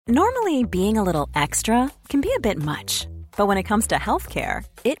Normally, being a little extra can be a bit much, but when it comes to healthcare,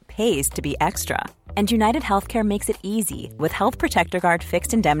 it pays to be extra. And United Healthcare makes it easy with Health Protector Guard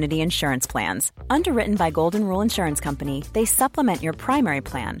fixed indemnity insurance plans. Underwritten by Golden Rule Insurance Company, they supplement your primary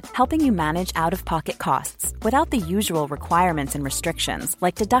plan, helping you manage out-of-pocket costs without the usual requirements and restrictions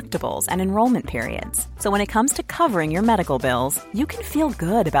like deductibles and enrollment periods. So when it comes to covering your medical bills, you can feel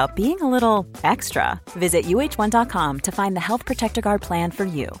good about being a little extra. Visit uh1.com to find the Health Protector Guard plan for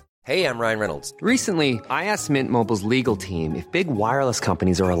you. Hey, I'm Ryan Reynolds. Recently, I asked Mint Mobile's legal team if big wireless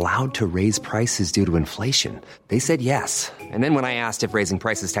companies are allowed to raise prices due to inflation. They said yes. And then when I asked if raising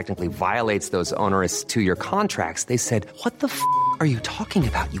prices technically violates those onerous two-year contracts, they said, "What the f*** are you talking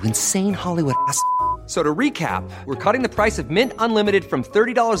about, you insane Hollywood ass?" So to recap, we're cutting the price of Mint Unlimited from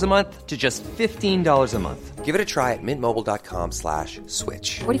 $30 a month to just $15 a month. Give it a try at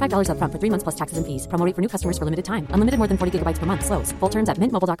mintmobile.com/switch. $45 up front for 3 months plus taxes and fees. Promo rate for new customers for limited time. Unlimited more than 40 gigabytes per month. Slows full terms at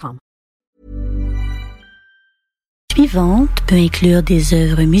mintmobile.com. Suivante peut inclure des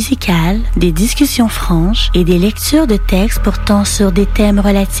œuvres musicales, des discussions franches et des lectures de textes portant sur des thèmes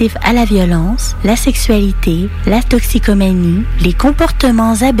relatifs à la violence, la sexualité, la toxicomanie, les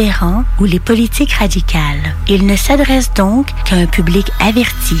comportements aberrants ou les politiques radicales. Il ne s'adresse donc qu'à un public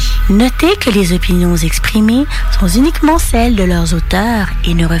averti. Notez que les opinions exprimées sont uniquement celles de leurs auteurs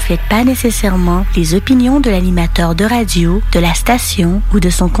et ne reflètent pas nécessairement les opinions de l'animateur de radio, de la station ou de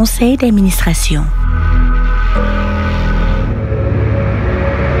son conseil d'administration.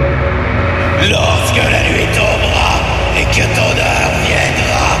 Lorsque la nuit tombera et que ton heure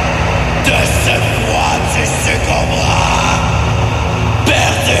viendra, de ce froid tu succomberas.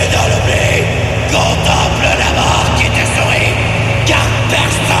 Perdu dans l'oubli, contemple la mort qui te sourit, car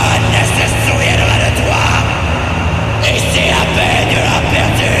personne ne se souviendra de toi. Et si à peine tu l'as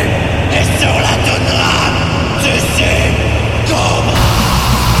perdu, et sur la toundra, tu succomberas.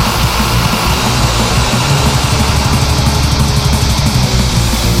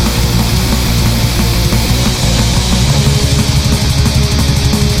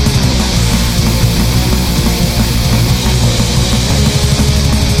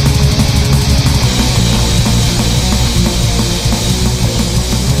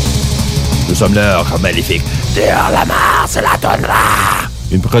 Nous sommes l'heure maléfique. Dehors la Mars, la toundra.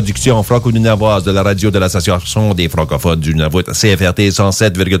 Une production franco-nunavoise de la radio de l'Association des francophones du Nunavut, CFRT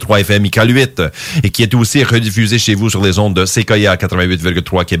 107,3 FM IK8, et qui est aussi rediffusée chez vous sur les ondes de CKIA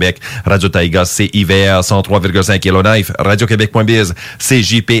 88,3 Québec, Radio Taïga CIVR 103,5 Yellowknife, Radio-Québec.biz,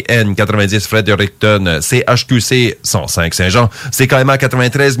 CJPN 90 Fredericton, CHQC 105 Saint-Jean, CKMA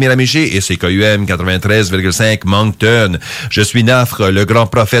 93 Miramichi et CKUM 93,5 Moncton. Je suis Nafre, le grand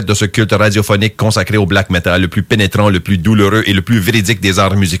prophète de ce culte radiophonique consacré au black metal, le plus pénétrant, le plus douloureux et le plus véridique des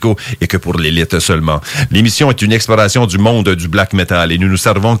arts musicaux et que pour l'élite seulement. L'émission est une exploration du monde du black metal et nous nous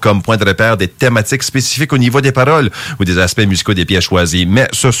servons comme point de repère des thématiques spécifiques au niveau des paroles ou des aspects musicaux des pièces choisies. Mais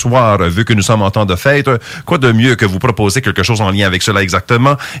ce soir, vu que nous sommes en temps de fête, quoi de mieux que vous proposer quelque chose en lien avec cela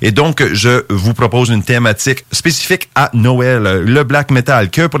exactement? Et donc, je vous propose une thématique spécifique à Noël, le black metal.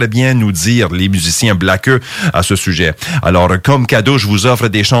 Que pourraient bien nous dire les musiciens blackeux à ce sujet? Alors, comme cadeau, je vous offre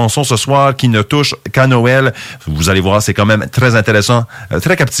des chansons ce soir qui ne touchent qu'à Noël. Vous allez voir, c'est quand même très intéressant,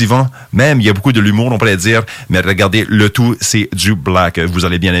 très captivant. Même, il y a beaucoup de l'humour, on pourrait dire. Mais regardez, le tout, c'est du black. Vous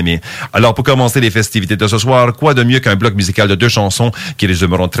allez bien aimer. Alors, pour commencer les festivités de ce soir, quoi de mieux qu'un bloc musical de 2 chansons qui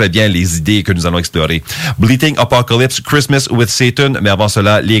résumeront très bien les idées que nous allons explorer. Bleating Apocalypse, Christmas with Satan. Mais avant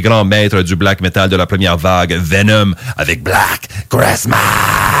cela, les grands maîtres du black metal de la première vague, Venom, avec Black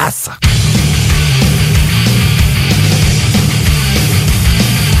Christmas.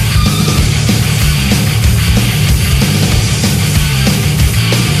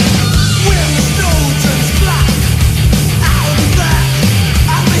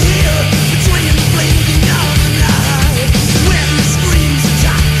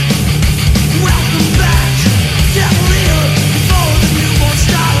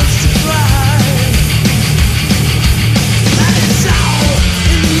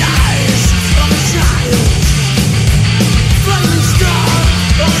 In the eye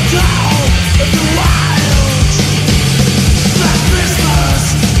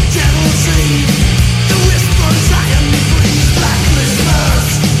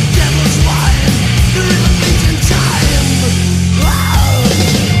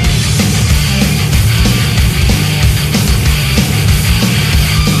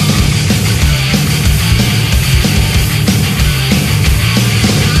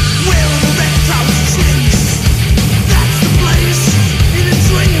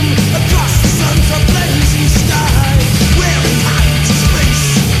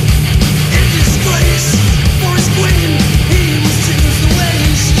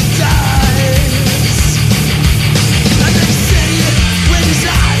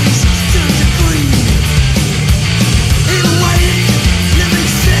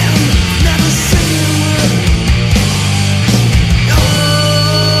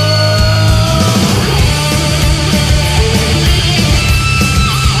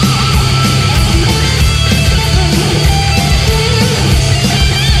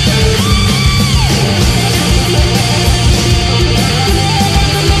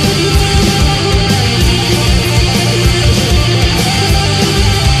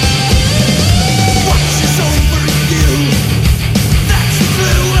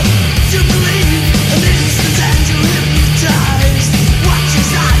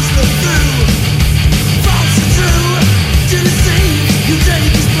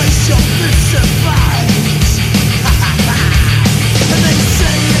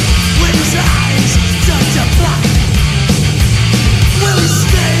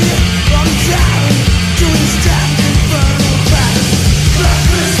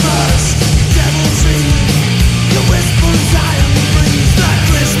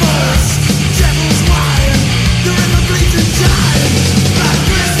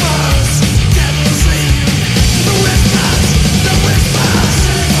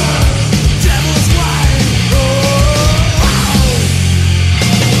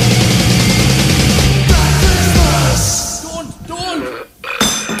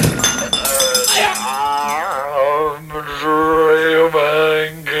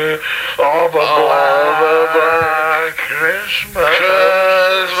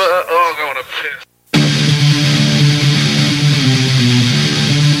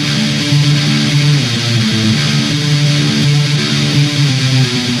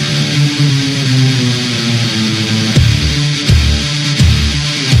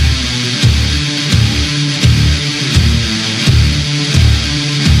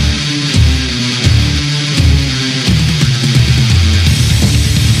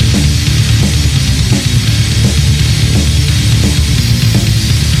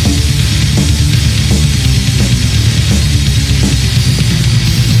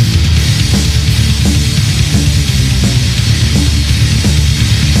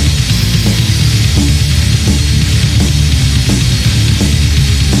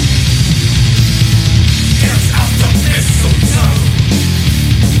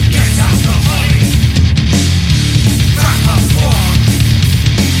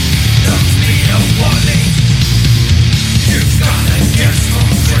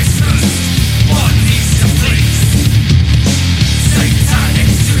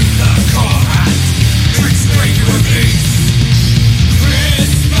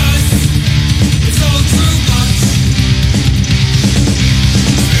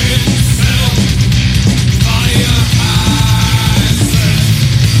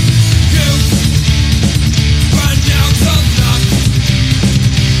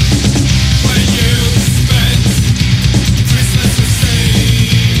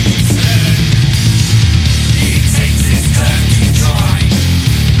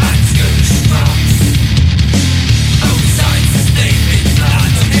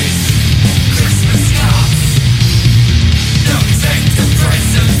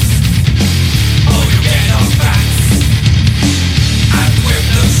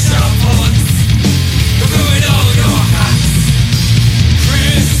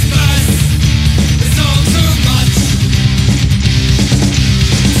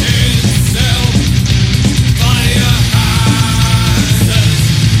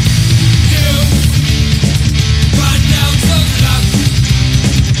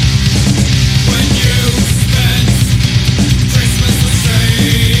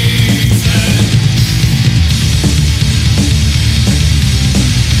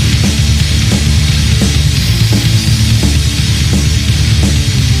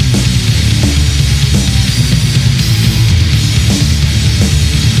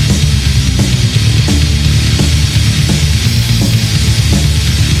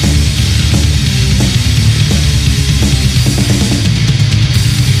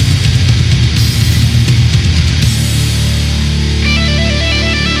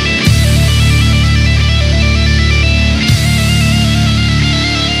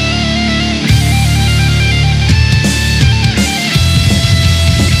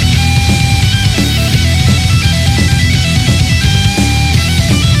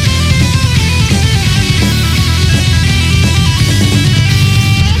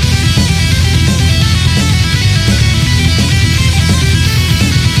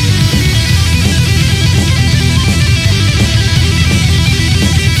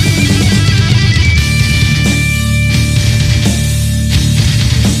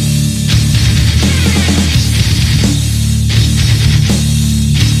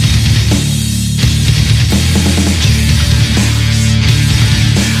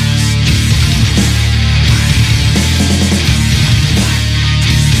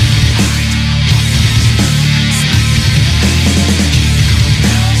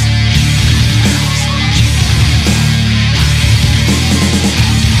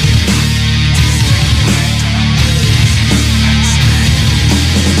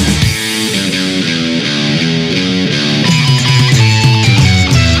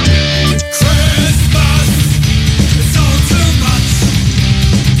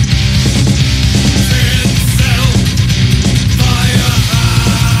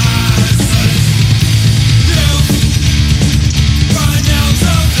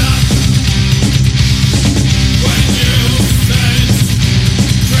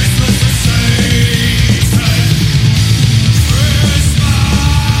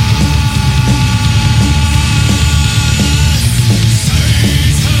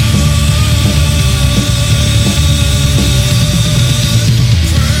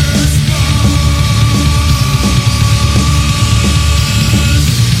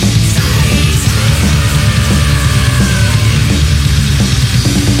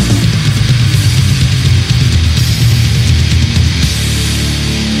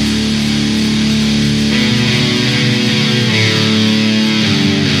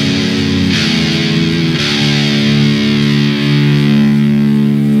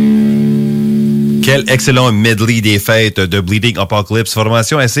Quel excellent medley des fêtes de Bleeding Apocalypse,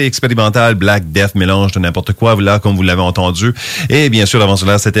 formation assez expérimentale, Black Death, mélange de n'importe quoi, là, comme vous l'avez entendu. Et bien sûr, avant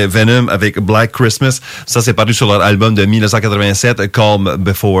cela, c'était Venom avec Black Christmas. Ça, c'est paru sur leur album de 1987, Calm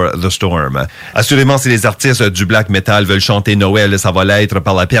Before the Storm. Assurément, si les artistes du black metal veulent chanter Noël, ça va l'être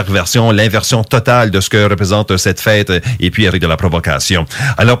par la perversion, l'inversion totale de ce que représente cette fête, et puis avec de la provocation.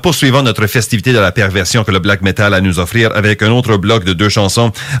 Alors, poursuivons notre festivité de la perversion que le black metal a à nous offrir avec un autre bloc de 2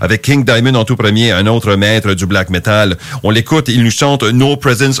 chansons, avec King Diamond en tout premier, un autre maître du black metal. On l'écoute, il nous chante No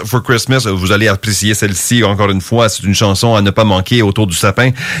Presents for Christmas. Vous allez apprécier celle-ci encore une fois. C'est une chanson à ne pas manquer autour du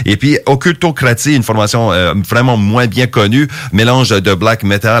sapin. Et puis Occultocratie, une formation vraiment moins bien connue, mélange de black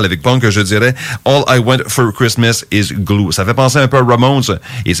metal avec punk, je dirais. All I Want for Christmas is Glue. Ça fait penser un peu à Ramones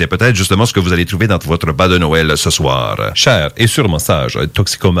et c'est peut-être justement ce que vous allez trouver dans votre bas de Noël ce soir. Cher et sûrement sage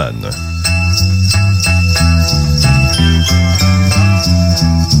toxicomane.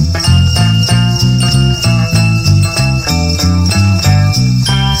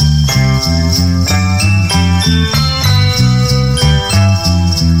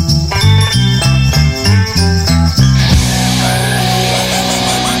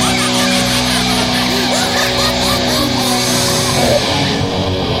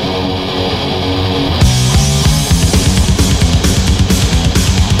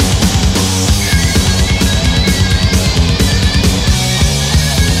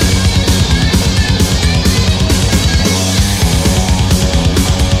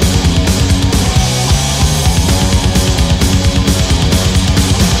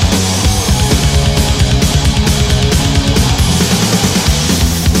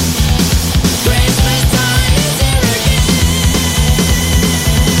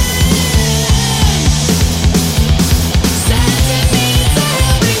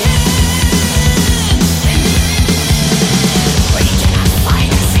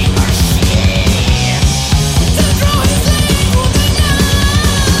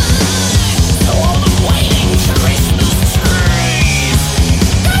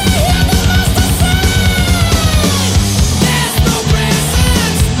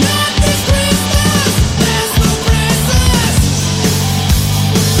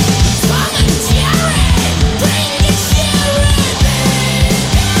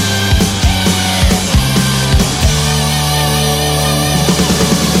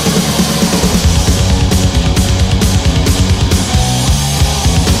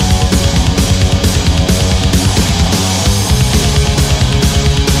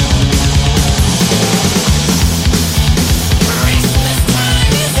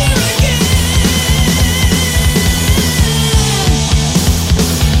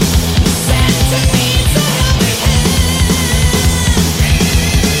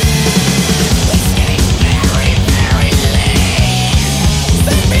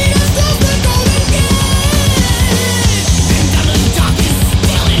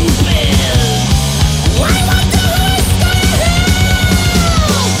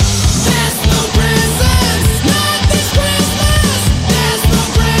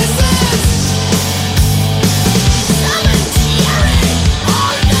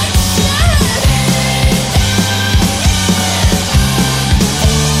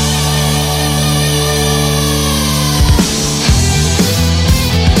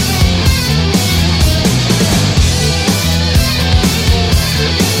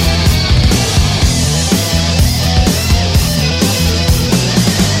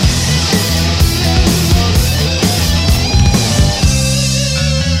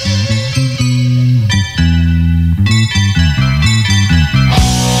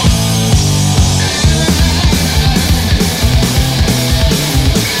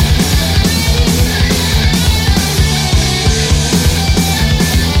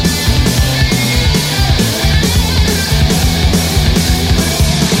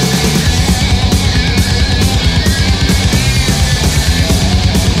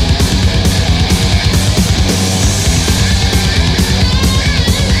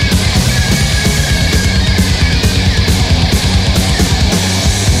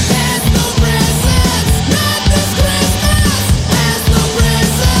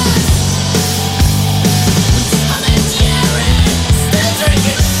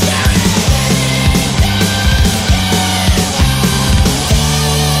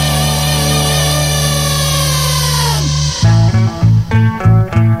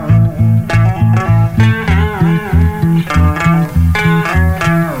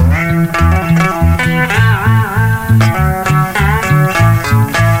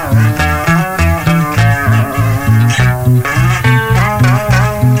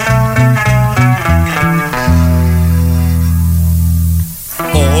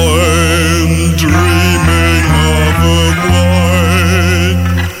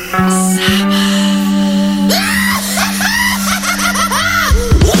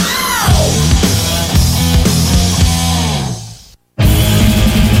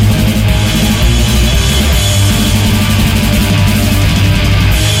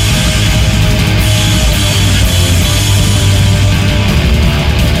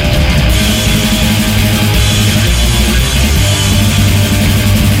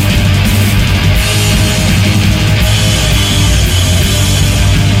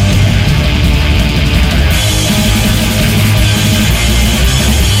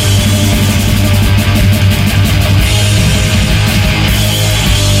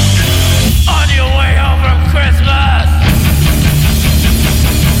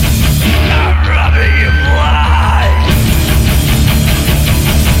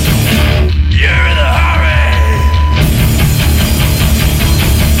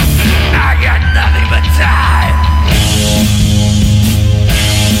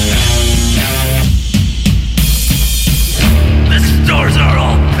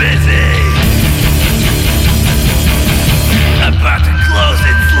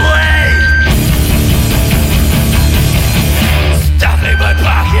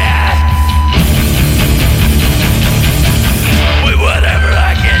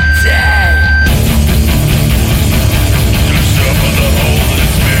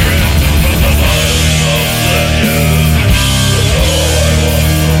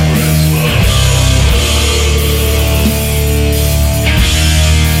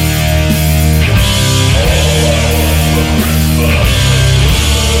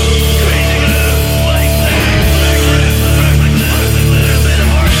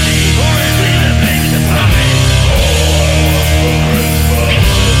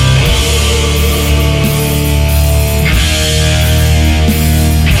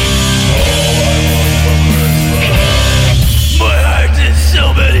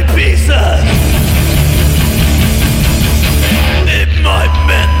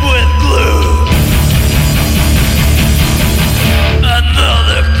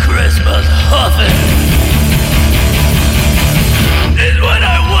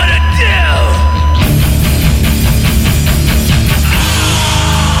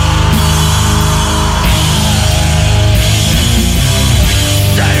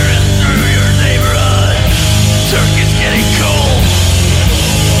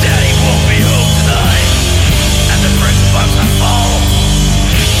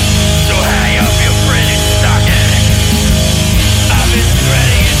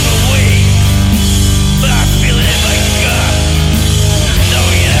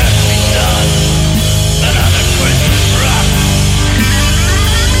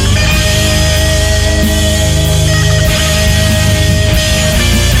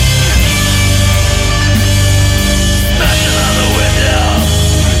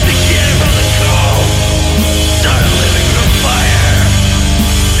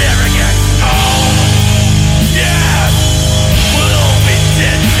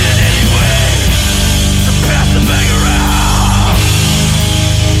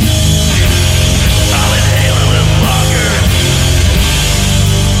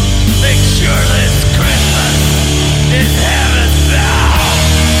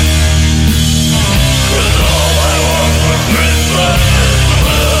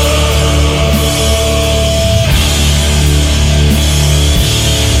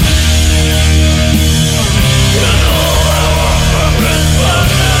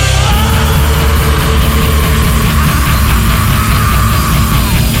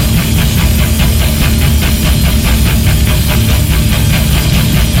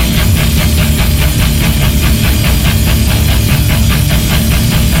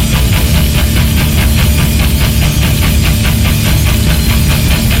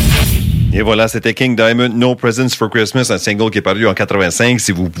 Et voilà, c'était King Diamond, No Presents for Christmas, un single qui est paru en 85,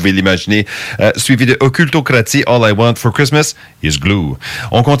 si vous pouvez l'imaginer, suivi de Occultocratie, All I Want for Christmas is Glue.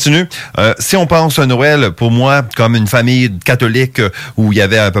 On continue. Si on pense à Noël, pour moi, comme une famille catholique où il y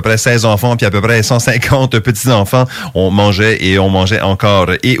avait à peu près 16 enfants puis à peu près 150 petits-enfants, on mangeait et on mangeait encore.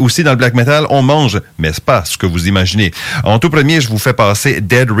 Et aussi dans le black metal, on mange, mais c'est pas ce que vous imaginez. En tout premier, je vous fais passer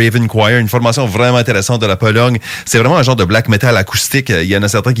Dead Raven Choir, une formation vraiment intéressante de la Pologne. C'est vraiment un genre de black metal acoustique. Il y en a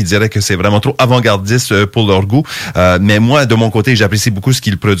certains qui diraient que c'est vraiment trop avant-gardiste pour leur goût. Mais moi, de mon côté, j'apprécie beaucoup ce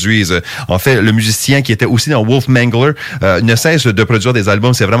qu'ils produisent. En fait, le musicien qui était aussi dans Wolfmangler ne cesse de produire des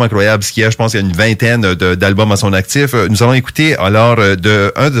albums. C'est vraiment incroyable. Ce qu'il y a, je pense qu'il y a une vingtaine d'albums à son actif. Nous allons écouter alors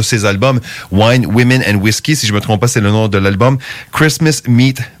un de ses albums, Wine, Women and Whiskey. Si je me trompe pas, c'est le nom de l'album. Christmas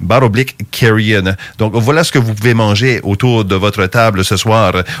Meat, Carrion. Donc, voilà ce que vous pouvez manger autour de votre table ce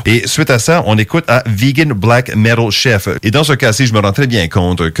soir. Et suite à ça, on écoute à Vegan Black Metal Chef. Et dans ce cas-ci, je me rends très bien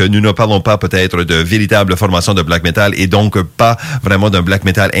compte que nous ne parlons pas peut-être de véritable formation de black metal et donc pas vraiment d'un black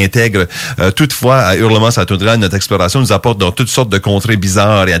metal intègre. Toutefois, à Hurlement sur la Toundra, notre exploration nous apporte dans toutes sortes de contrées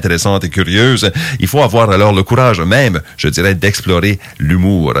bizarres et intéressantes et curieuses. Il faut avoir alors le courage même, je dirais, d'explorer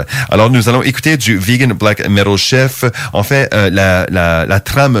l'humour. Alors, nous allons écouter du Vegan Black Metal Chef. En fait, la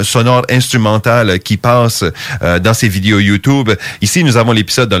trame sonore instrumentale qui passe dans ces vidéos YouTube. Ici, nous avons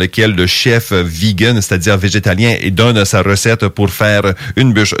l'épisode dans lequel le chef vegan, c'est-à-dire végétalien, donne sa recette pour faire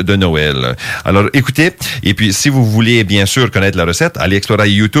une bûche de Noël. Alors, écoutez, et puis si vous voulez bien sûr connaître la recette, allez explorer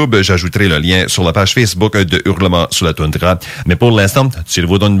YouTube, j'ajouterai le lien sur la page Facebook de Hurlement sur la Toundra. Mais pour l'instant,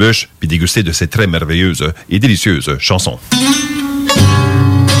 tirez-vous dans une bûche puis dégustez de ces très merveilleuses et délicieuses chansons.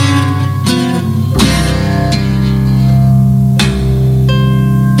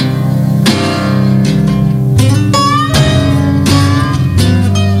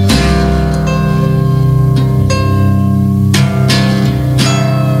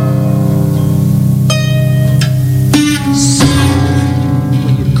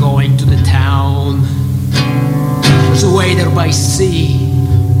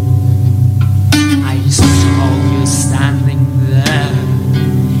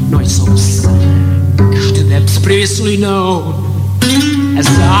 Known as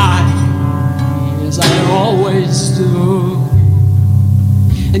I always do,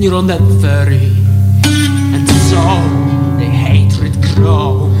 and you're on that ferry, and so the hatred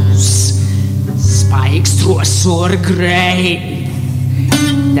grows, spikes through a sore grave.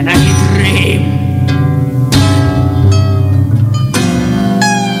 Then I dream.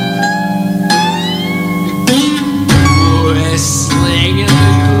 Whistling in the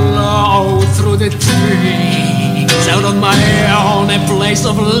glow through the trees. Out on my own, a place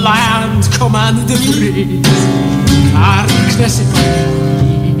of land, command the breeze. Darkness in my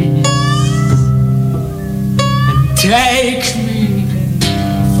knees, and take me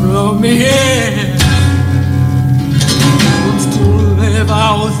from here. I want to live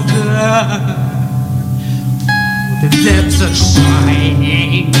out there. The depths are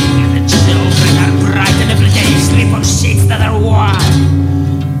shining, and the children are bright, and every day sleep on sheets that are white.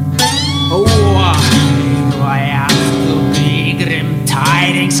 Oh, why have to be grim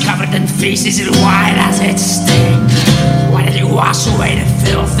tidings covered in feces and why does it sting? Why did you wash away the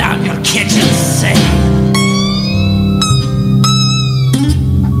filth down your kitchen sink?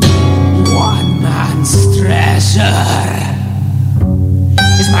 One man's treasure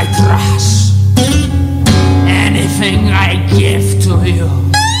is my trash. Anything I give to you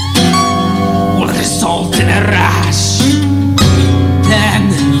will result in a rash. Then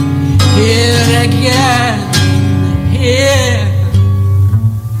here again, here,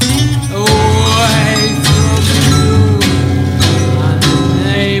 away from you,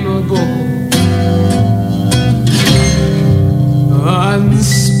 unnameable,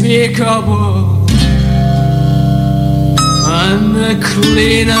 unspeakable,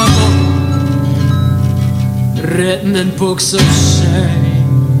 uncleanable, written in books of shame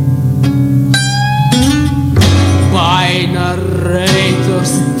by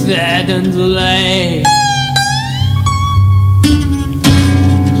narrators dead and lame.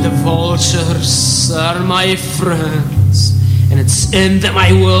 The vultures are my friends, and it's in them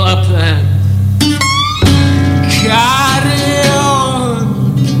I will upend. Carry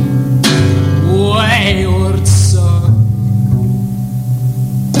on, wayward son.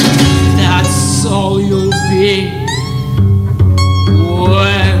 That's all you'll be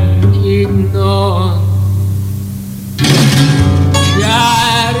when ignored.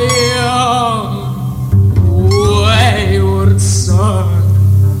 Carry on, wayward son.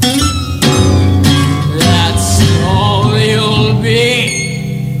 That's all you'll be.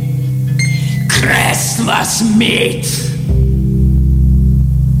 Christmas meat.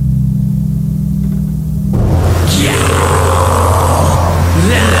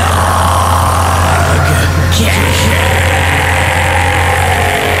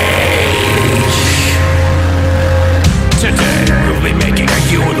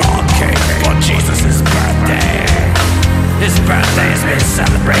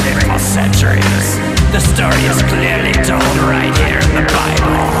 centuries. The story is clearly told right here in the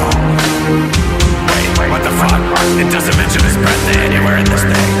Bible. Wait, what the fuck? It doesn't mention his birthday anywhere in this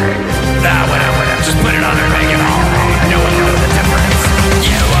thing. Nah, whatever. Just put it on and make it all. No one will know the difference.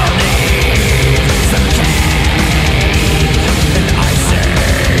 You will need some cake and icing,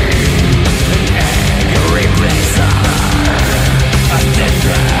 an egg replacer, a thin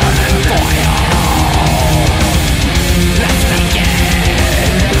thread and foil. Let's begin.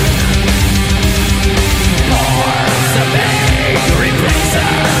 Pour some egg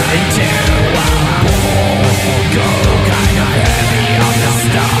replacer into a bowl. Go kind of heavy on the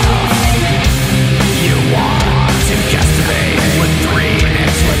stuff. You want to guesstimate what 3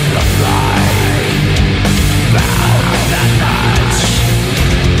 eggs would look like. About that much.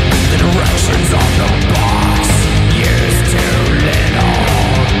 The directions on the box. Use too little.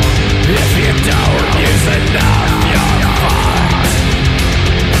 If you don't use enough, you're fucked.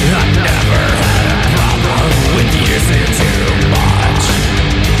 I've never had a problem with using too much.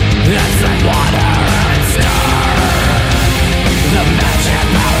 Add some water and stir the magic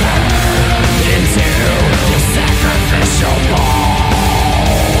powder into the sacrificial bowl.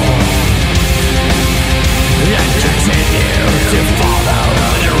 And continue to follow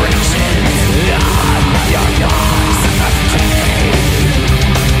the directions on your box of cake.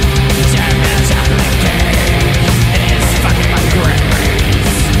 German chocolate cake is fucking great,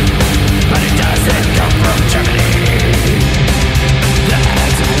 but it doesn't come from Germany.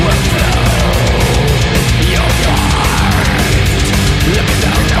 That will blow your mind. Look at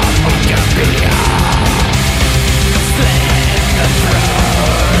the Wikipedia. Slit the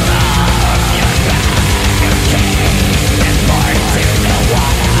throat of your bag of cake and pour it to the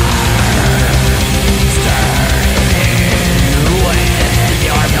water. Stir it in with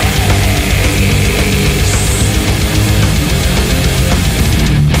your mace.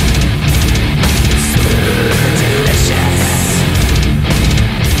 Smooth, delicious.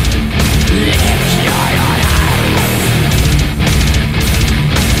 Lick your eyes.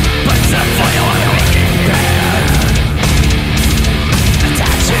 Put some foil on the baking pan.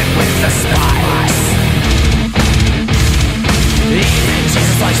 Attach it with the spice. Even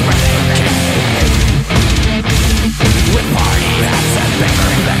Jesus likes birthday cake. With party hats and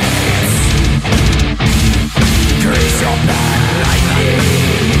paper plates. Grease your pan lightning.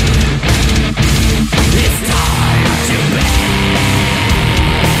 It's time to bake.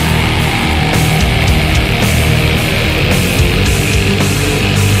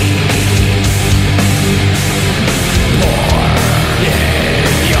 Pour in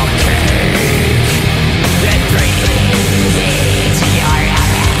your cake and bring it to your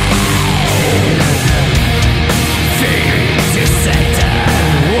oven. Feed to center,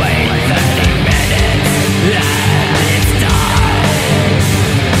 wait 30 minutes, and it's done.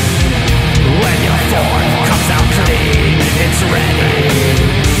 When your fork comes out clean, it's ready.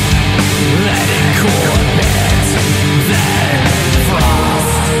 Let it cool a bit, then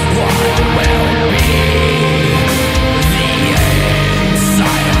frost what will be the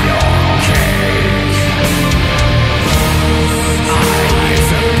inside of your cake. Eyes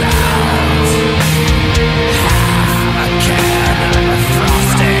about half a can of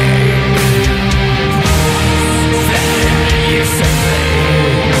frosting. Then you simply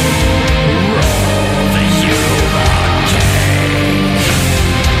roll the human cake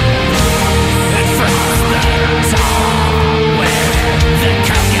and frost the top with the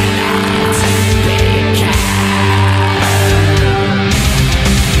coconut pecan.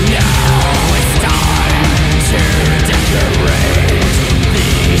 Now it's time to decorate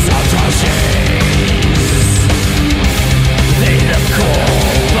these ultra shades. They look cool,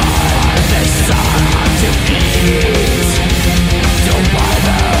 but they suck to eat. Don't buy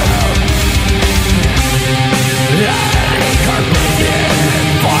them. Adding carpet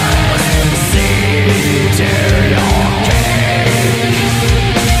forest seed to your cake.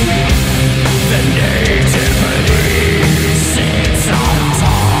 The nativity sits on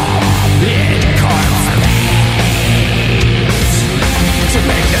top in corpse paint. To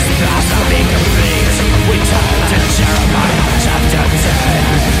make this blasphemy complete, we turn to Jeremiah chapter 10,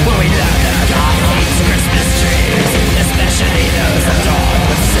 where we learn that God hates Christmas trees, especially those adorned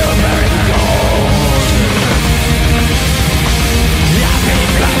with silver and gold. Happy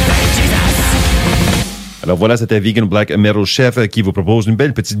birthday, Jesus! Alors voilà, c'était Vegan Black Metal Chef qui vous propose une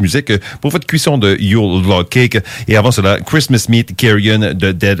belle petite musique pour votre cuisson de Yule Log Cake. Et avant cela, Christmas Meat Carrion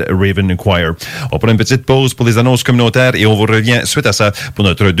de Dead Raven Choir. On prend une petite pause pour les annonces communautaires et on vous revient suite à ça pour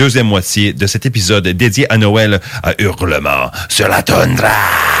notre deuxième moitié de cet épisode dédié à Noël à Hurlement sur la toundra.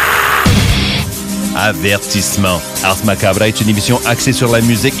 Avertissement. Ars Macabra est une émission axée sur la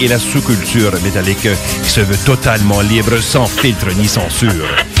musique et la sous-culture métallique qui se veut totalement libre, sans filtre ni censure.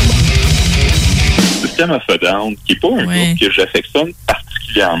 System of a Down, qui n'est pas un groupe que j'affectionne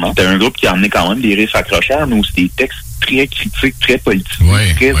particulièrement. C'est un groupe qui a amené quand même des riffs accrocheurs, mais aussi des textes très critiques, très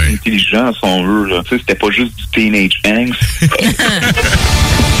politiques, très intelligents, si on veut. Là. C'était pas juste du teenage angst.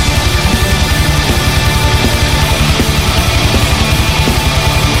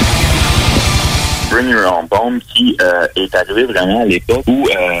 Bring Your Own Bomb, qui est arrivé vraiment à l'époque où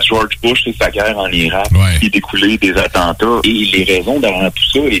George Bush et sa guerre en Irak, qui découlait des attentats, et les raisons derrière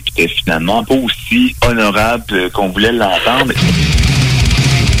tout ça étaient finalement pas aussi honorables qu'on voulait l'entendre.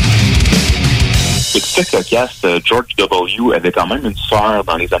 C'est très cocasse. George W. avait quand même une sœur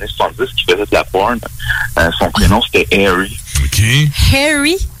dans les années 70 qui faisait de la porn. Son prénom, c'était Harry. OK.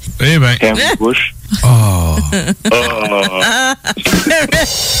 Harry? Eh ben. Harry Bush. Oh.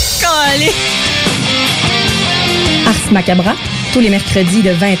 Ars Macabra, tous les mercredis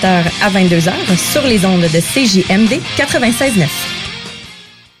de 20h à 22h sur les ondes de CJMD 96.9.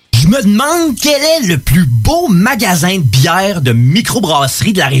 Je me demande quel est le plus beau magasin de bière de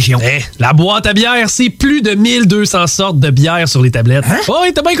microbrasserie de la région. La boîte à bière, c'est plus de 1200 sortes de bière sur les tablettes. Hein? Oh,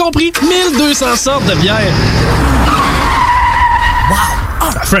 t'as bien compris? 1200 sortes de bière. Wow!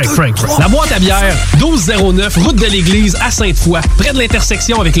 Frank. La boîte à bière, 1209, route de l'église à Sainte-Foy, près de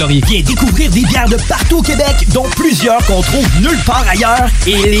l'intersection avec Laurier. Viens découvrir des bières de partout au Québec, dont plusieurs qu'on trouve nulle part ailleurs,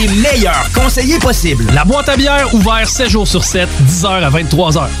 et les meilleurs conseillers possibles. La boîte à bière, ouvert 7 jours sur 7, 10h à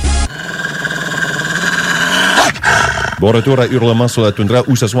 23h. Bon retour à Hurlement sur la toundra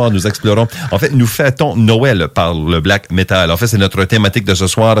où ce soir nous explorons. En fait, nous fêtons Noël par le black metal. En fait, c'est notre thématique de ce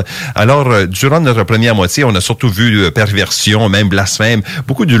soir. Alors, durant notre première moitié, on a surtout vu perversion, même blasphème,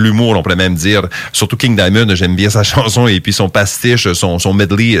 beaucoup de l'humour, on pourrait même dire. Surtout King Diamond, j'aime bien sa chanson et puis son pastiche, son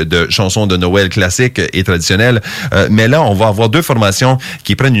medley de chansons de Noël classiques et traditionnelles. Mais là, on va avoir deux formations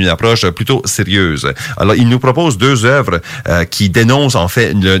qui prennent une approche plutôt sérieuse. Alors, ils nous proposent deux œuvres qui dénoncent en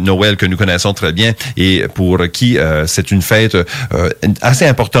fait le Noël que nous connaissons très bien et pour qui c'est une fête assez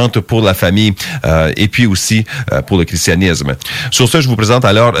importante pour la famille et puis aussi pour le christianisme. Sur ce, je vous présente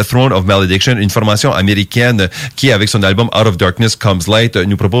alors Throne of Malediction, une formation américaine qui, avec son album Out of Darkness Comes Light,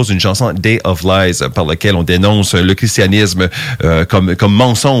 nous propose une chanson Day of Lies par laquelle on dénonce le christianisme comme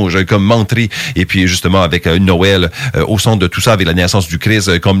mensonge, comme menterie, et puis justement avec Noël au centre de tout ça, avec la naissance du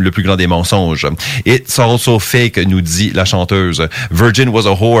Christ comme le plus grand des mensonges. It's also fake, nous dit la chanteuse. Virgin was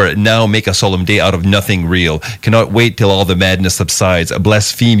a whore, now make a solemn day out of nothing real. Cannot wait till all the madness subsides.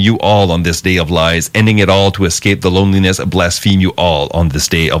 Blaspheme you all on this day of lies. Ending it all to escape the loneliness. Blaspheme you all on this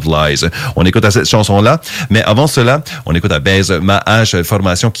day of lies. On écoute à cette chanson-là, mais avant cela, on écoute à Baise Ma Hache,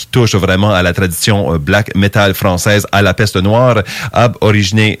 formation qui touche vraiment à la tradition black metal française, à la peste noire. Ab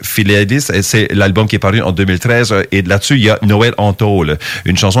Origine Fidelis, c'est l'album qui est paru en 2013, et là-dessus, il y a Noël en tôle,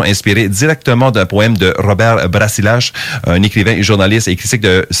 une chanson inspirée directement d'un poème de Robert Brasillach, un écrivain et journaliste et critique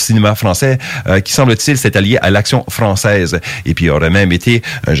de cinéma français, qui semble-t-il s'est allié à l'Action française, et puis aurait même été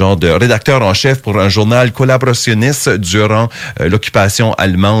un genre de rédacteur en chef pour un journal collaborationniste durant l'occupation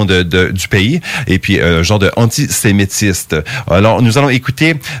allemande du pays, et puis un genre de antisémitiste. Alors, nous allons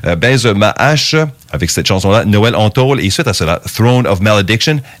écouter Baise Ma Hache avec cette chanson-là, Noël en tôle, et suite à cela, Throne of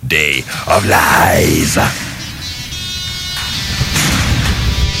Malediction, Day of Lies.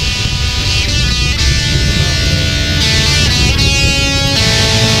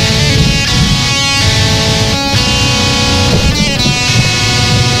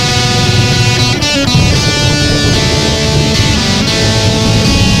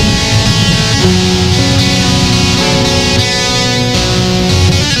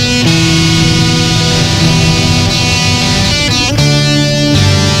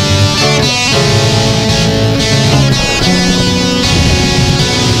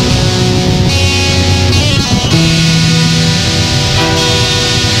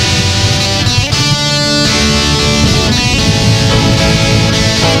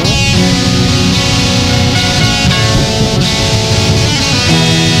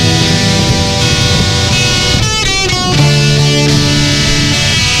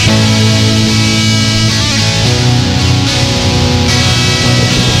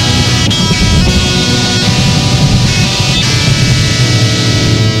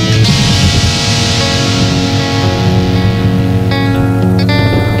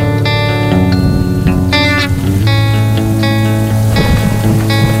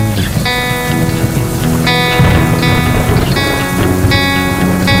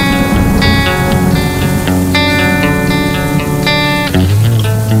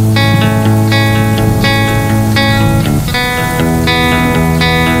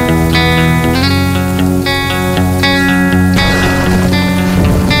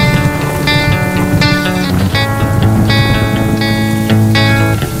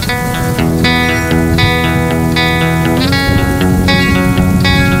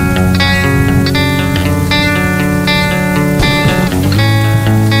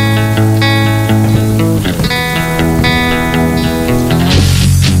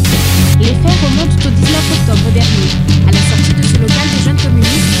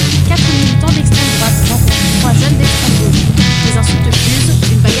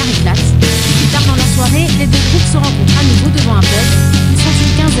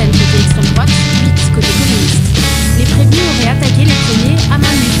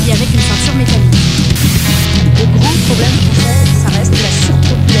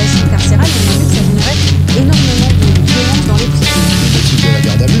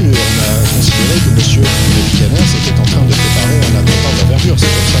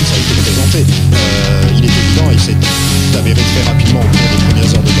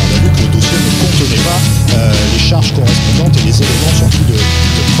 c'est le nom surtout de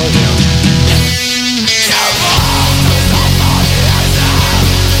preuve.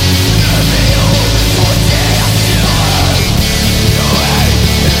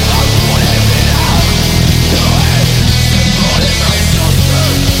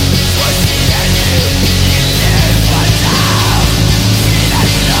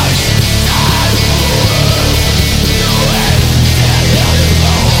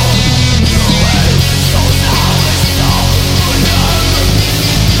 Sans arrêt, sans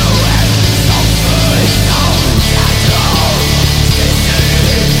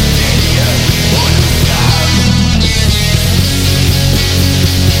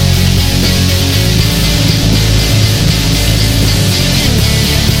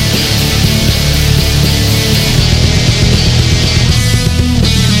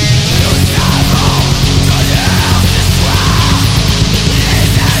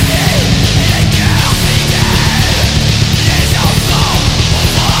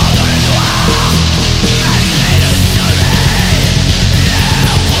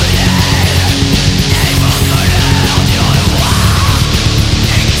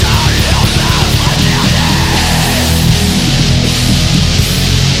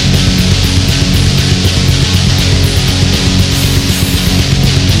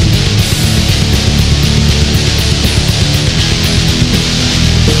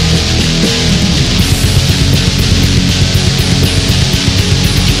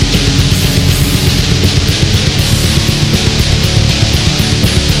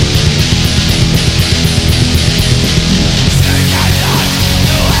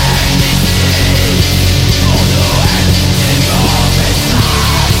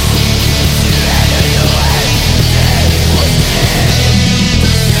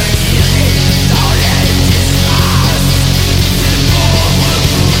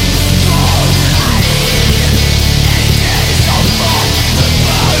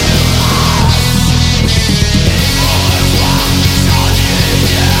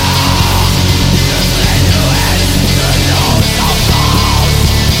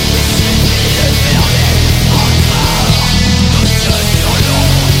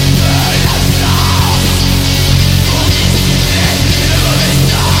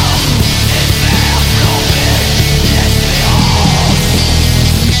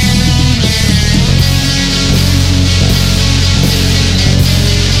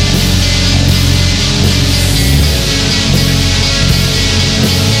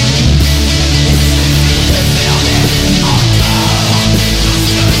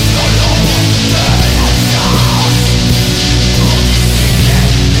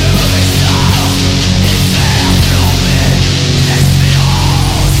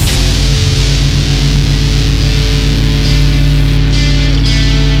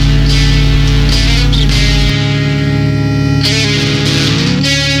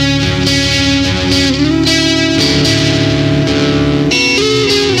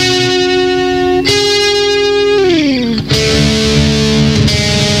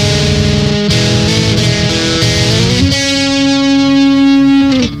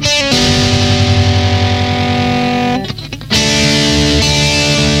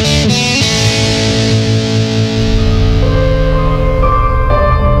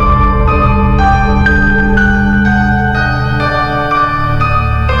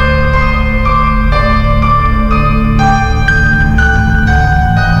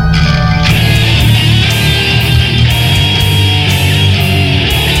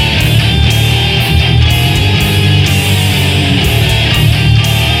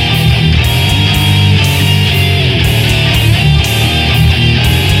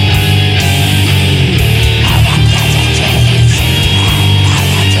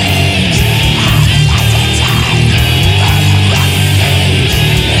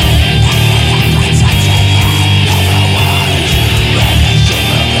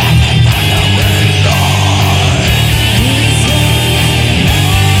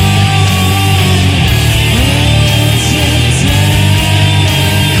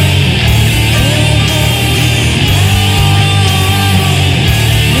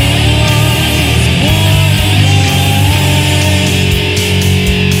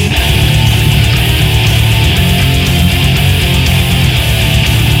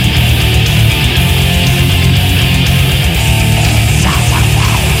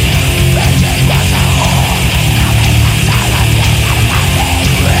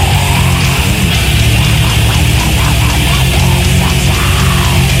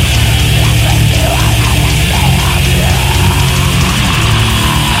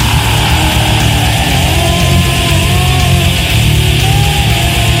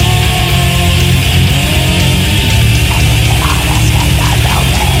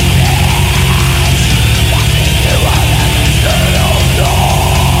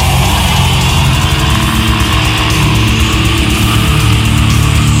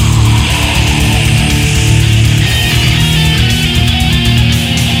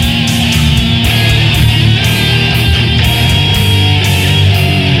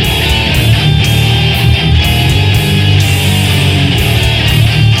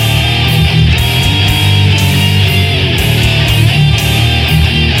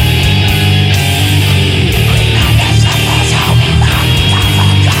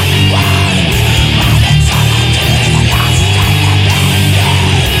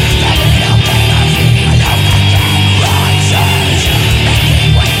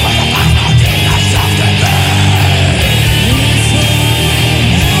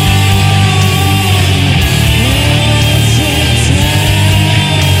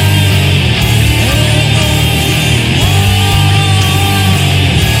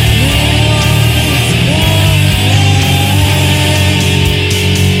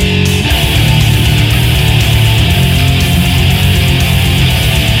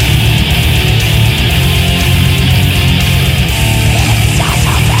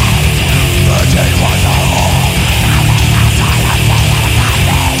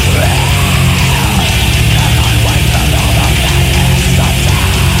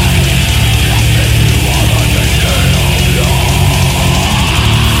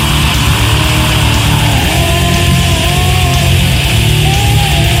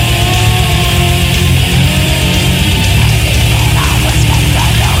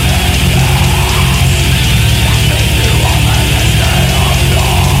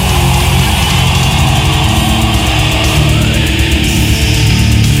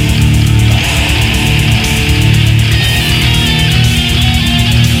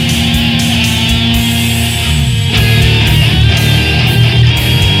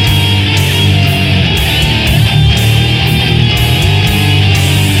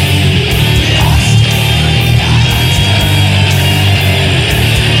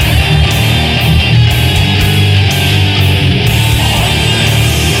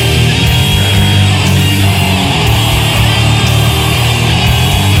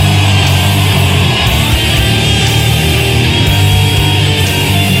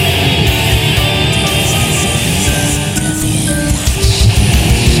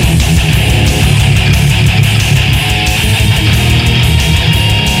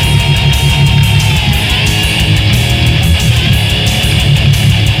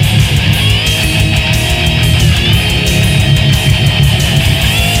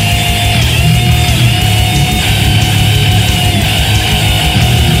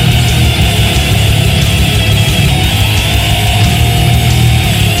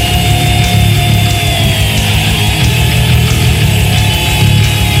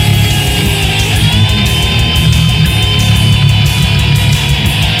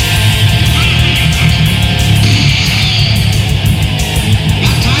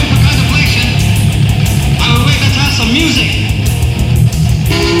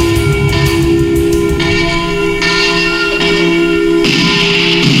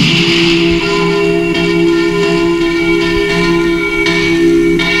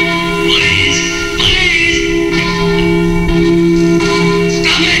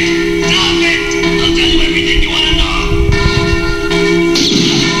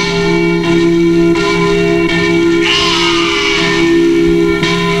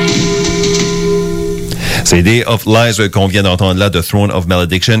C'est Day of Lies qu'on vient d'entendre là, de Throne of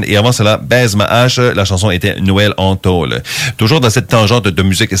Malediction. Et avant cela, Baise ma hache, la chanson était Noël en tôle. Toujours dans cette tangente de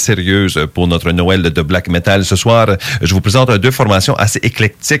musique sérieuse pour notre Noël de black metal. Ce soir, je vous présente deux formations assez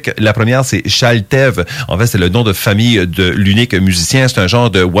éclectiques. La première, c'est Shaltev. En fait, c'est le nom de famille de l'unique musicien. C'est un genre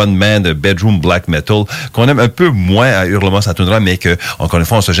de one-man bedroom black metal qu'on aime un peu moins à Hurlement sa toundra, mais que, encore une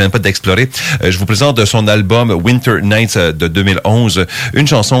fois, on se gêne pas d'explorer. Je vous présente son album Winter Nights de 2011. Une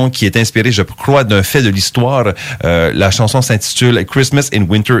chanson qui est inspirée, je crois, d'un fait de l'histoire. La chanson s'intitule Christmas in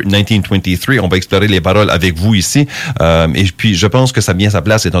Winter 1923. On va explorer les paroles avec vous ici. Et puis, je pense que ça a bien sa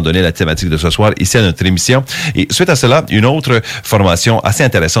place étant donné la thématique de ce soir ici à notre émission. Et suite à cela, une autre formation assez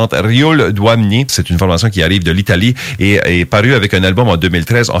intéressante, Riol Duamni. C'est une formation qui arrive de l'Italie et est parue avec un album en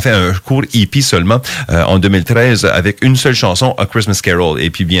 2013. En fait, un court EP seulement en 2013 avec une seule chanson, A Christmas Carol.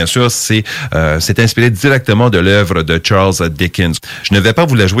 Et puis, bien sûr, c'est inspiré directement de l'œuvre de Charles Dickens. Je ne vais pas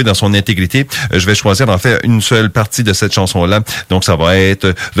vous la jouer dans son intégrité. Je vais choisir en fait une seule partie de cette chanson-là. Donc, ça va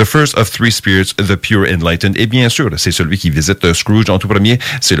être The First of Three Spirits, The Pure Enlightened. Et bien sûr, c'est celui qui visite Scrooge en tout premier.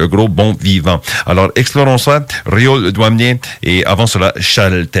 C'est le gros bon vivant. Alors, explorons ça. Riol Duamni et avant cela,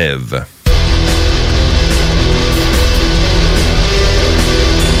 Shaltev.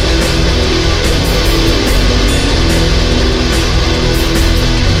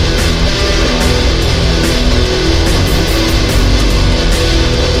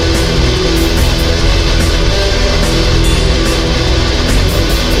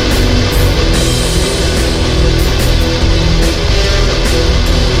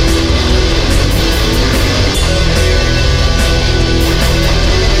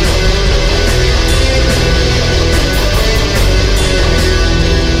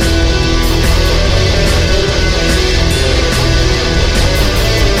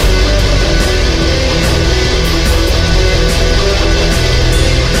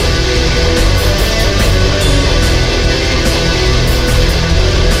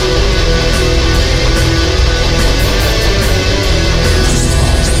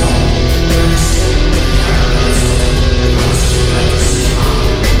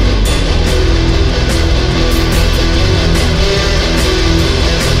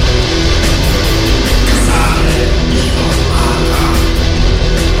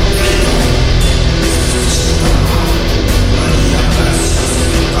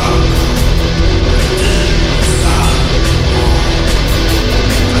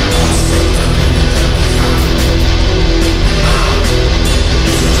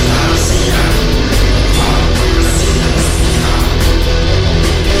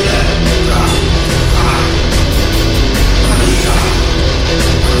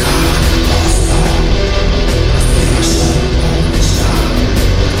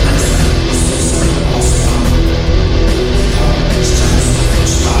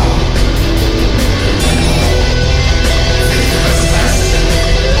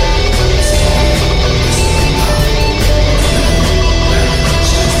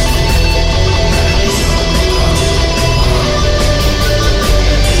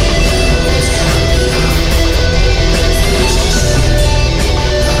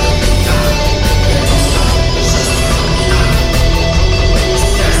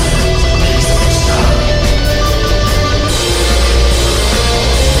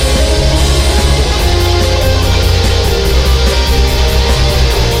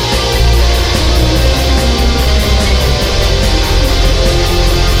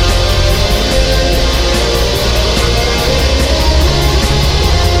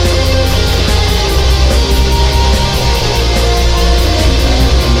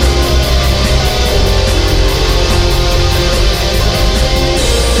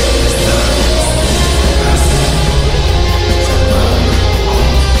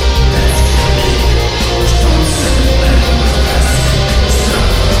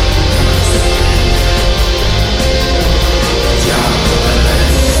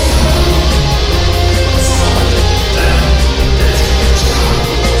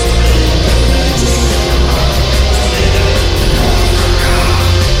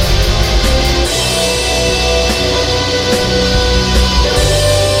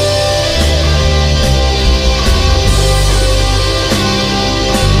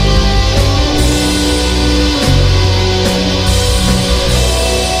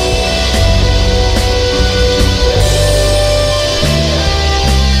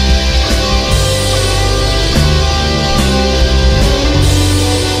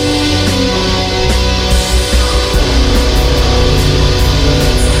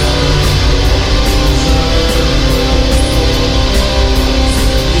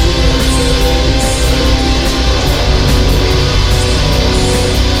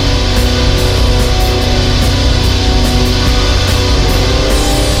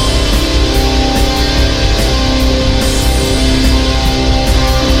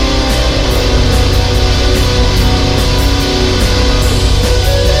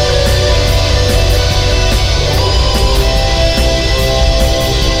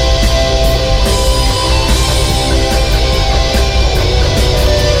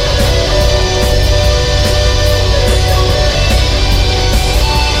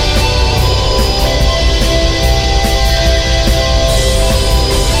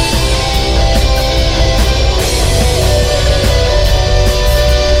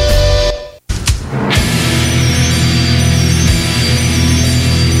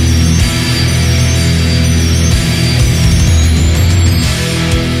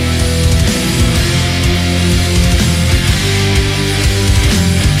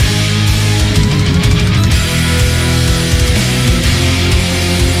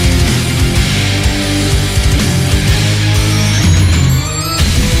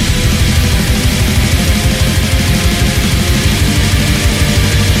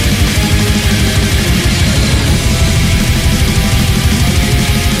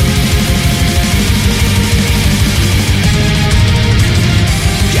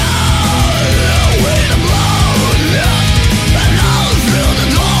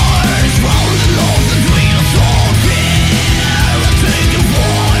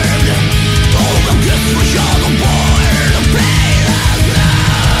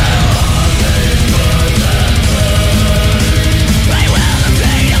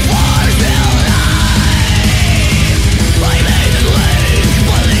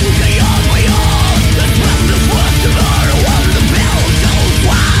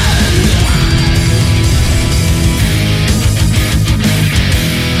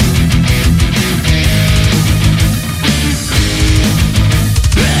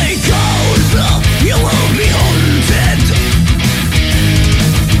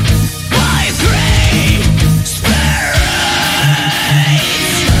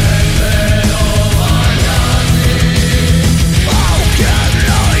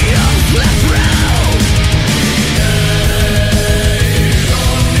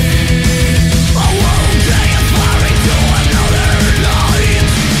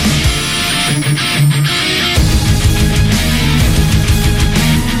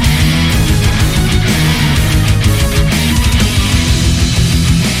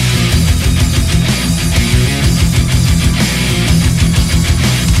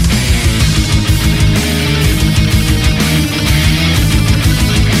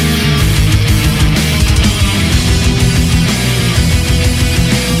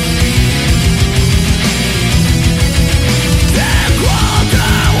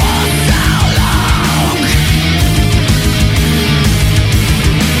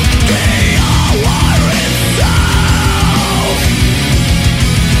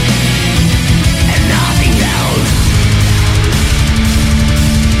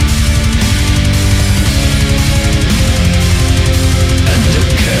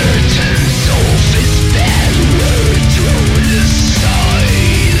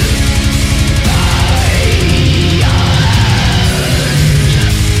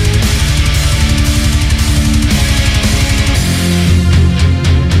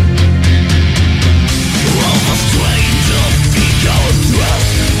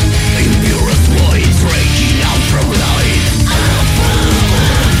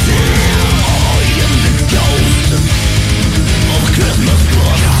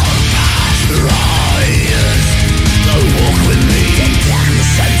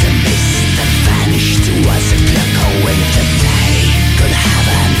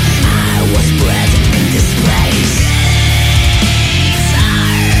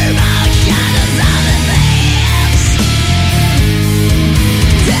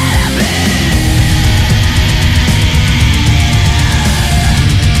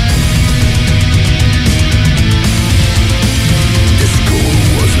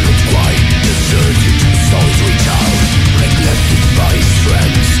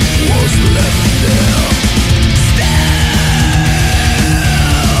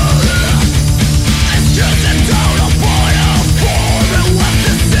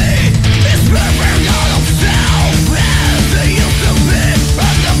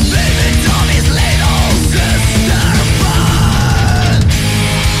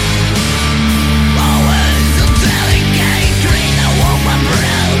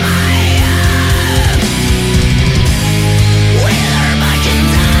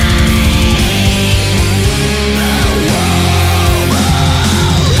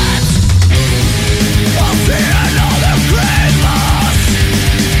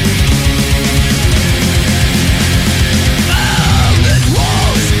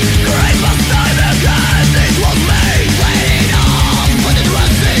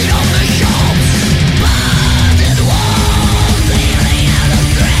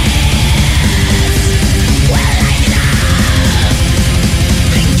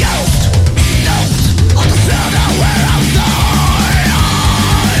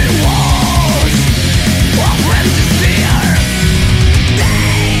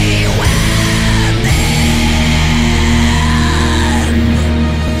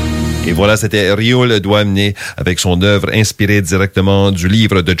 Voilà, c'était Rio Douanier avec son œuvre inspirée directement du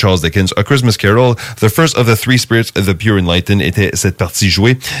livre de Charles Dickens, A Christmas Carol. The First of the Three Spirits, The Pure Enlightened était cette partie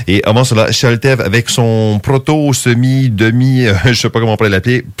jouée. Et avant cela, Shaltev avec son proto, demi, je sais pas comment on pourrait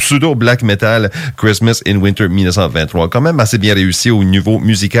l'appeler, pseudo black metal, Christmas in Winter 1923. Quand même assez bien réussi au niveau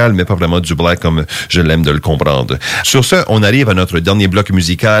musical, mais pas vraiment du black comme je l'aime de le comprendre. Sur ce, on arrive à notre dernier bloc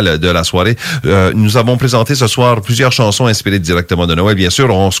musical de la soirée. Nous avons présenté ce soir plusieurs chansons inspirées directement de Noël. Bien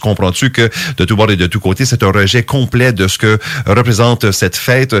sûr, on se comprend-tu que de tout bord et de tout côté, c'est un rejet complet de ce que représente cette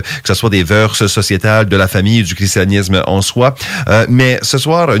fête, que ce soit des verses sociétales, de la famille, du christianisme en soi. Mais ce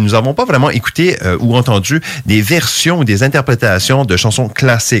soir, nous n'avons pas vraiment écouté ou entendu des versions ou des interprétations de chansons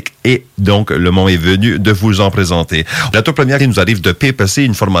classiques. Et donc, le moment est venu de vous en présenter. La toute première qui nous arrive de Papacy,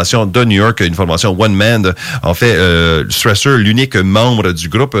 une formation de New York, une formation one man. En fait, Stresser, l'unique membre du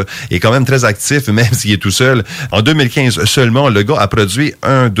groupe, est quand même très actif, même s'il est tout seul. En 2015 seulement, le gars a produit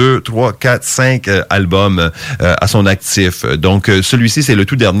 1, 2, 3, 4, 5 albums à son actif. Donc, celui-ci, c'est le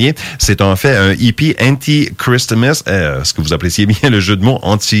tout dernier. C'est en fait un EP Anti-Christmas. Est-ce que vous appréciez bien le jeu de mots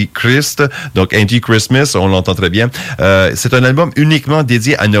Anti-Christ? Donc, Anti-Christmas, on l'entend très bien. C'est un album uniquement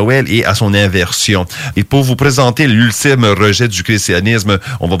dédié à Noël et à son inversion. Et pour vous présenter l'ultime rejet du christianisme,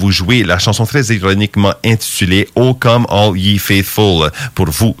 on va vous jouer la chanson très ironiquement intitulée « Oh Come All Ye Faithful » pour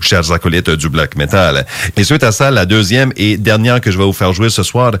vous, chers acolytes du black metal. Et suite à ça, la deuxième et dernière que je vais vous faire jouer ce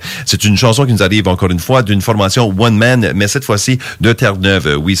soir, c'est une chanson qui nous arrive encore une fois d'une formation one man, mais cette fois-ci de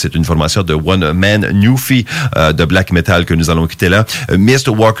Terre-Neuve. Oui, c'est une formation de one man Newfie de black metal que nous allons écouter là. Mist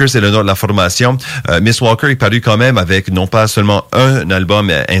Walker, c'est le nom de la formation. Mist Walker est paru quand même avec non pas seulement un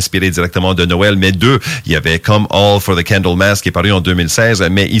album inspiré directement de Noël, mais deux. Il y avait Come All for the Candlemas qui est paru en 2016,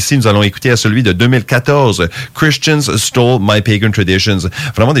 mais ici nous allons écouter à celui de 2014, Christians Stole My Pagan Traditions.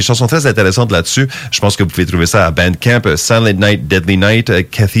 Vraiment des chansons très intéressantes là-dessus. Je pense que vous pouvez trouver ça à Bandcamp, Silent Night, Deadly Night,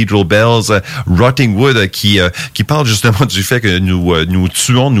 Cathedral Bells, Rotting Wood, qui parle justement du fait que nous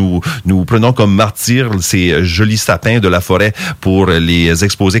tuons, nous prenons comme martyrs ces jolis sapins de la forêt pour les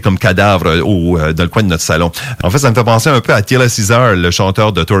exposer comme cadavres dans le coin de notre salon. En fait, ça me fait penser un peu à Tila Caesar, le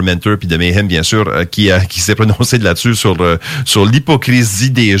chanteur de Tormentor puis de Mayhem, bien sûr, qui s'est prononcé là-dessus sur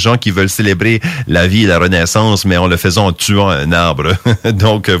l'hypocrisie des gens qui veulent célébrer la vie et la renaissance, mais en le faisant en tuant un arbre.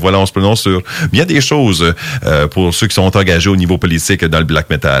 Donc, voilà, on se prononce sur bien des choses pour ceux qui sont engagés au niveau politique dans le black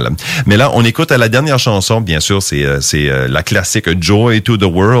metal. Mais là, on écoute la dernière chanson, bien sûr, c'est la classique Joy to the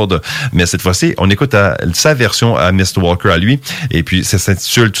World, mais cette fois-ci, on écoute sa version à Mist Walker à lui, et puis ça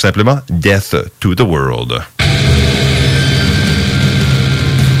s'intitule tout simplement Death to the World.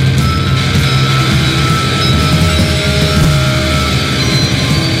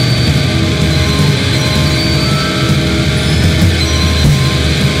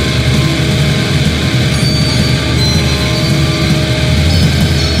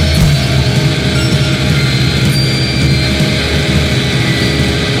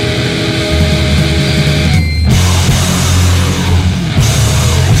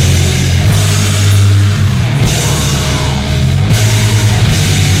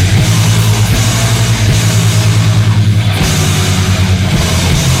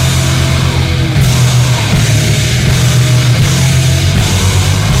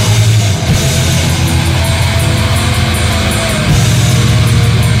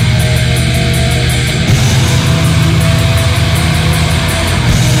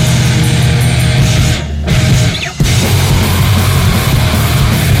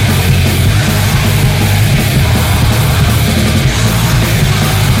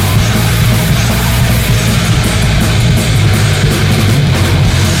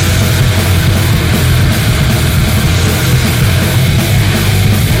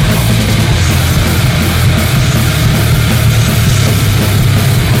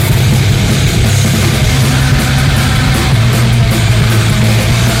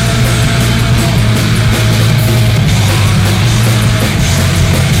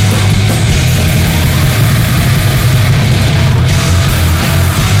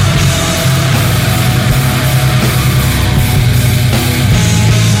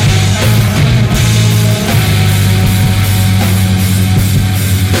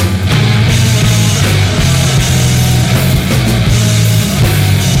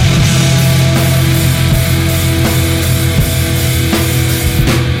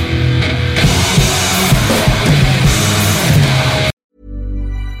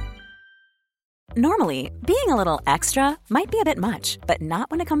 Normally, being a little extra might be a bit much, but not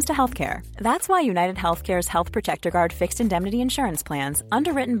when it comes to healthcare. That's why United Healthcare's Health Protector Guard fixed indemnity insurance plans,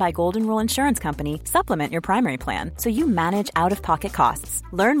 underwritten by Golden Rule Insurance Company, supplement your primary plan so you manage out-of-pocket costs.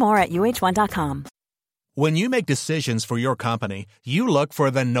 Learn more at uh1.com. When you make decisions for your company, you look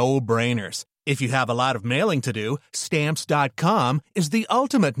for the no-brainers. If you have a lot of mailing to do, Stamps.com is the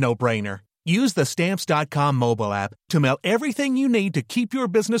ultimate no-brainer. Use the Stamps.com mobile app to mail everything you need to keep your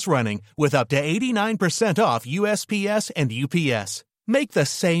business running with up to 89% off USPS and UPS. Make the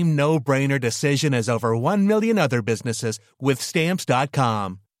same no-brainer decision as over 1 million other businesses with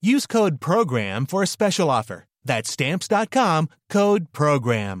Stamps.com. Use code PROGRAM for a special offer. That's Stamps.com, code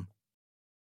PROGRAM.